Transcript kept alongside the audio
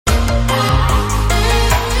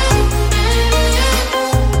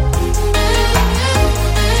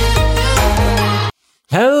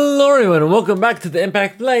everyone, and welcome back to the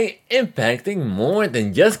Impact Play, impacting more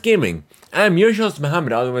than just gaming. I'm your host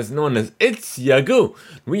Muhammad, otherwise known as It's Yagu.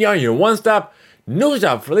 We are your one-stop news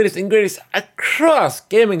shop for latest and greatest across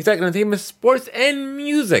gaming, tech, entertainment, sports, and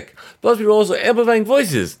music. Plus, we're also amplifying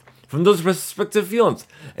voices from those respective fields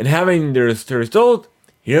and having their stories told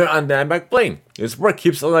here on the Impact Play. This work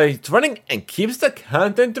keeps the lights running and keeps the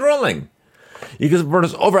content rolling. You can support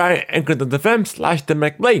us over at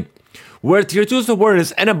anchor.fm/theimpactplay, where tier 2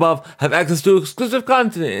 supporters and above have access to exclusive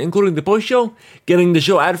content, including the post-show, getting the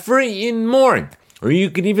show ad-free, and more. Or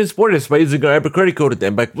you can even support us by using our Epic credit code at the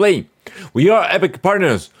Impact Play. We are Epic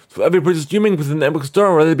partners, so every purchase streaming within the Epic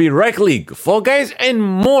Store, whether it be Rocket League, Fall Guys, and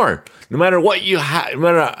more. No matter what you no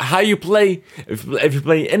matter how you play, if you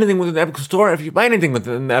play anything within the Epic Store, if you buy anything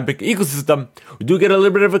within the Epic ecosystem, we do get a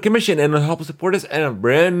little bit of a commission and it'll help us support us in a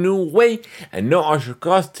brand new way and no extra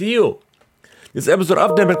cost to you. This episode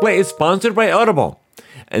of the Impact Play is sponsored by Audible.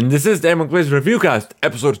 And this is the Impact Play's Reviewcast,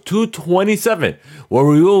 episode 227, where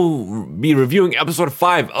we will be reviewing episode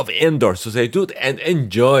 5 of Andor. So stay tuned and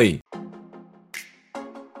enjoy.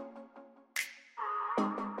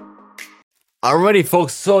 Alrighty,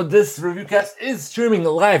 folks, so this Reviewcast is streaming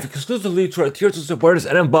live exclusively to our tier 2 supporters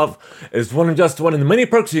and above. It's one of the many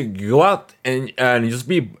perks you can go out and just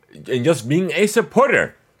being a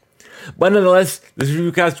supporter. But nonetheless, this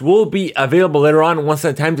reviewcast will be available later on once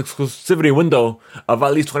that timed exclusivity window of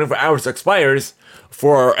at least 24 hours expires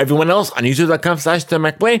for everyone else on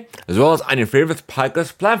youtube.com/theimpactplay, as well as on your favorite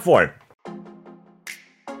podcast platform.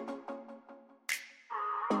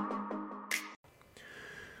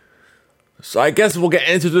 So I guess we'll get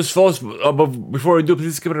into this, folks. But before we do,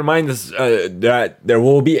 please keep in mind that there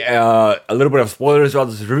will be a little bit of spoilers throughout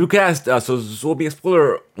this reviewcast, so this will be a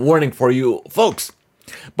spoiler warning for you folks.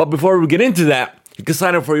 But before we get into that, you can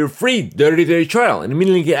sign up for your free 30-day trial and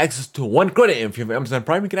immediately get access to 1 credit. And if you have Amazon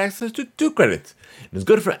Prime, you get access to 2 credits. And it's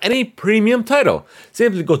good for any premium title.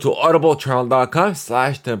 Simply go to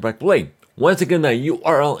audibletrial.com/theimpactplay. Once again, that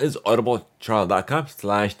URL is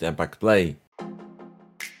audibletrial.com/theimpactplay.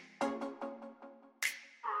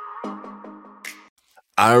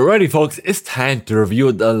 Alrighty, folks, it's time to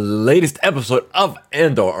review the latest episode of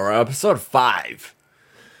Andor, or episode 5.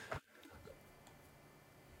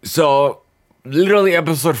 So, literally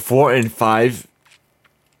episode 4 and 5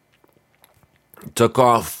 took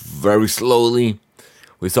off very slowly.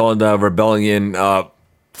 We saw the rebellion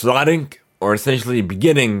plotting, or essentially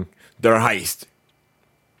beginning their heist.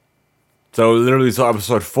 So, we literally saw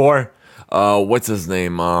episode 4. What's his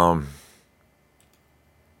name?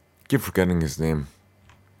 Keep forgetting his name.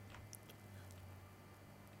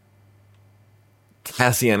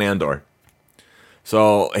 Cassian Andor.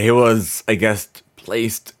 So, he was, I guess,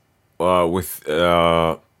 placed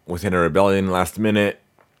within a rebellion last minute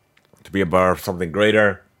to be a part of something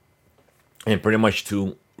greater and pretty much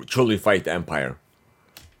to truly fight the Empire.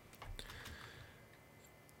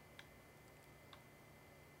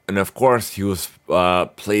 And of course, he was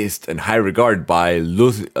placed in high regard by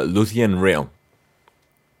Luthen Rael.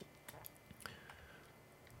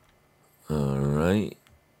 Alright.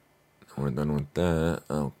 We're done with that.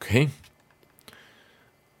 Okay.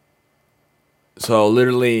 So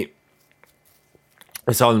literally,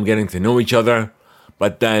 I saw them getting to know each other,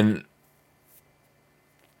 but then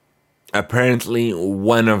apparently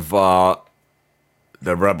one of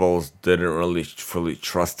the rebels didn't really fully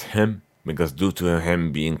trust him because due to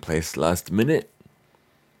him being placed last minute.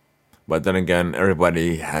 But then again,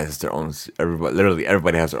 everybody has their own secrets.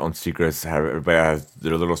 Everybody has their own secrets. Everybody has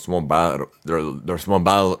their little small their small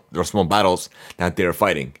battles that they're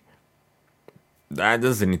fighting. That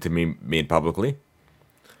doesn't need to be made publicly.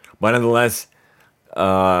 But nonetheless,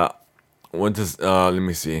 let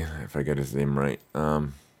me see if I get his name right.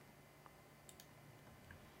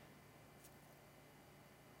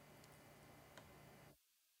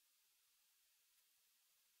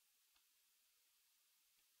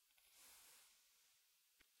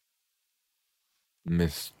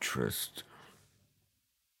 Mistrust.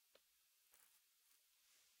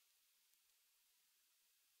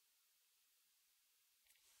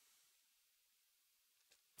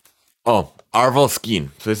 Oh, Arvel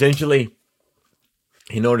Skeen. So essentially,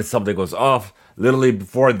 he noticed something was off. Literally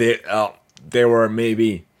before they were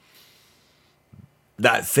maybe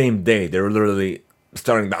that same day, they were literally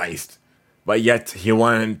starting the heist. But yet he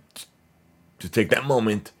wanted to take that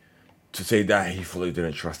moment to say that he fully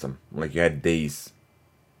didn't trust him. Like, you had days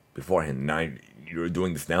beforehand. Now you're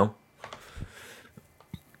doing this now.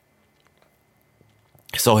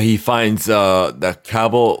 So he finds the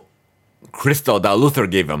Cabal crystal that Luther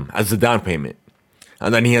gave him as a down payment.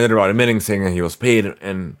 And then he ended up admitting, saying that he was paid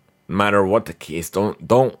and No matter what the case,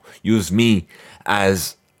 don't use me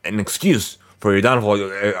as an excuse for your downfall,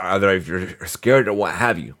 either if you're scared or what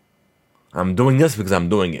have you. I'm doing this because I'm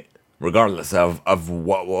doing it, regardless of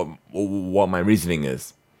what my reasoning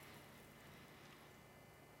is.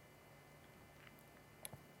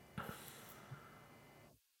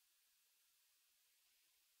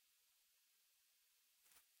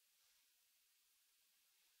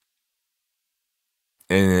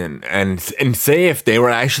 And say if they were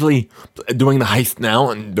actually doing the heist now,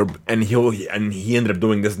 and he ended up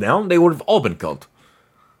doing this now, they would have all been killed.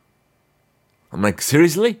 I'm like,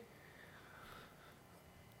 seriously?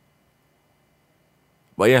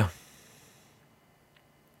 But yeah.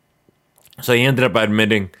 So he ended up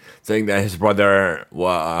admitting, saying that his brother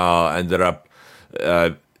ended up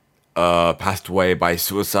passed away by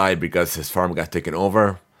suicide because his farm got taken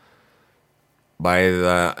over by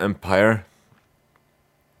the Empire.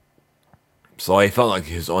 So I felt like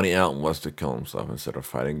his only out was to kill himself instead of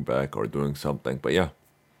fighting back or doing something. But yeah,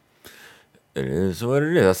 it is what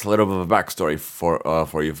it is. That's a little bit of a backstory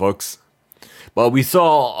for you folks. But we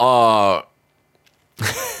saw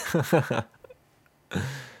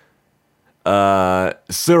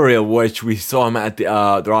Surya, which we saw him at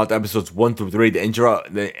the throughout episodes 1 through 3, the intro,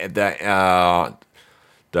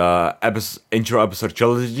 intro episode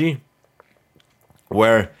trilogy,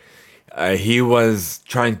 where he was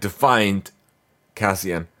trying to find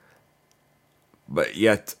Cassian, but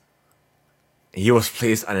yet he was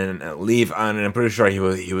placed on a leave, and I'm pretty sure he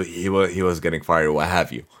was getting fired or what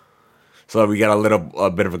have you. So we got a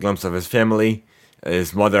bit of a glimpse of his family.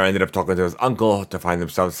 His mother ended up talking to his uncle to find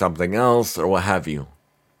himself something else or what have you.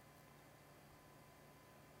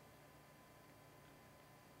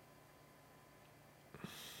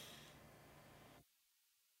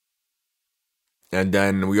 And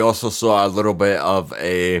then we also saw a little bit of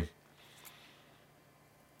a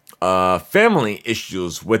family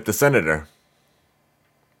issues with the senator.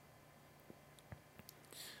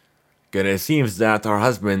 And it seems that her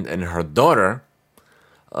husband and her daughter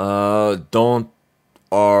are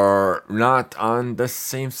not on the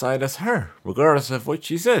same side as her, regardless of what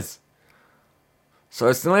she says. So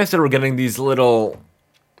it's nice that we're getting these little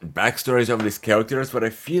backstories of these characters, but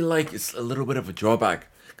I feel like it's a little bit of a drawback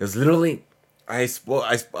because literally, I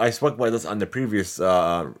spoke about this on the previous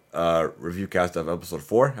review cast of episode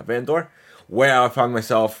 4 of Andor, where I found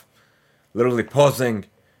myself literally pausing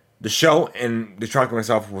the show and distracting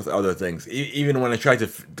myself with other things. Even when I tried to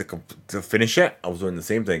finish it, I was doing the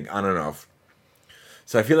same thing on and off.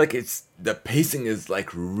 So I feel like the pacing is like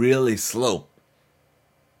really slow,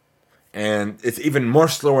 and it's even more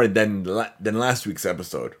slower than last week's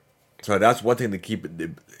episode. So that's one thing to keep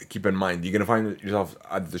in mind. You're gonna find yourself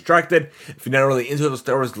distracted if you're not really into the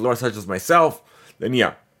Star Wars lore, such as myself. Then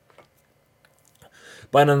yeah.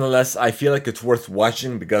 But nonetheless, I feel like it's worth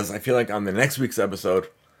watching because I feel like on the next week's episode,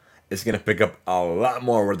 it's gonna pick up a lot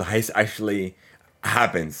more where the heist actually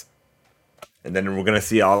happens, and then we're gonna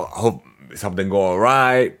see. I'll hope something go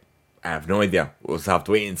alright. I have no idea. We'll just have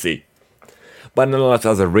to wait and see. But nonetheless,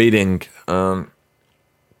 as a rating,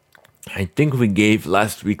 I think we gave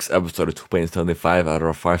last week's episode a 2.75 out of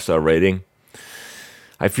a 5-star rating.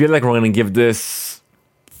 I feel like we're gonna give this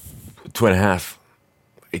 2.5.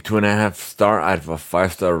 A 2.5 star out of a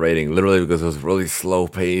 5-star rating, literally because it was really slow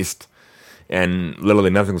paced and literally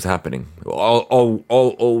nothing was happening.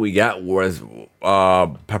 All we got was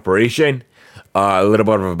preparation, a little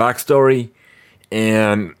bit of a backstory,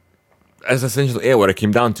 and that's essentially what it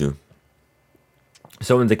came down to.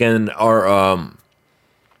 So once again, our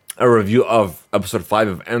review of episode 5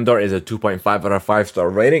 of Andor is a 2.5 out of 5-star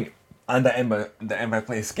rating on the Empire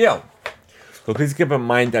Play scale. So please keep in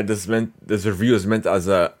mind that this review is meant as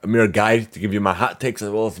a mere guide to give you my hot takes as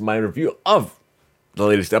well as my review of the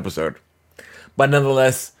latest episode. But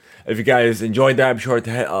nonetheless, if you guys enjoyed that, be sure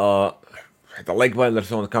to hit the like button, let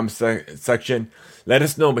us know in the comment section. Let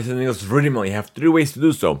us know by sending us Rudy Mail. You have 3 ways to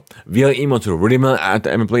do so. Via email to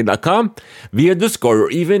rudymail@mplay.com, via Discord,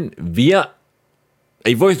 or even via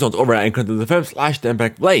a voice note over at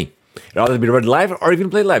anchor.fm/theimpactplay. It'll either be read live or even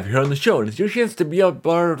played live here on the show. And it's your chance to be a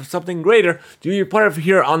part of something greater, to be a part of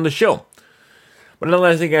here on the show. But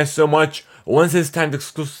nonetheless, thank you guys so much. Once this timed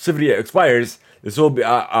exclusivity expires, this will be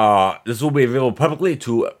available publicly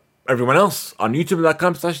to everyone else on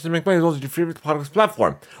youtube.com/theimpactplay, as well as your favorite podcast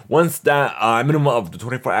platform. Once that minimum of the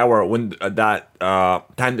 24-hour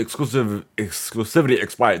timed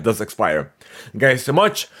exclusivity does expire. Thank you guys so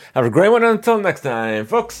much. Have a great one until next time,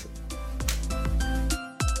 folks.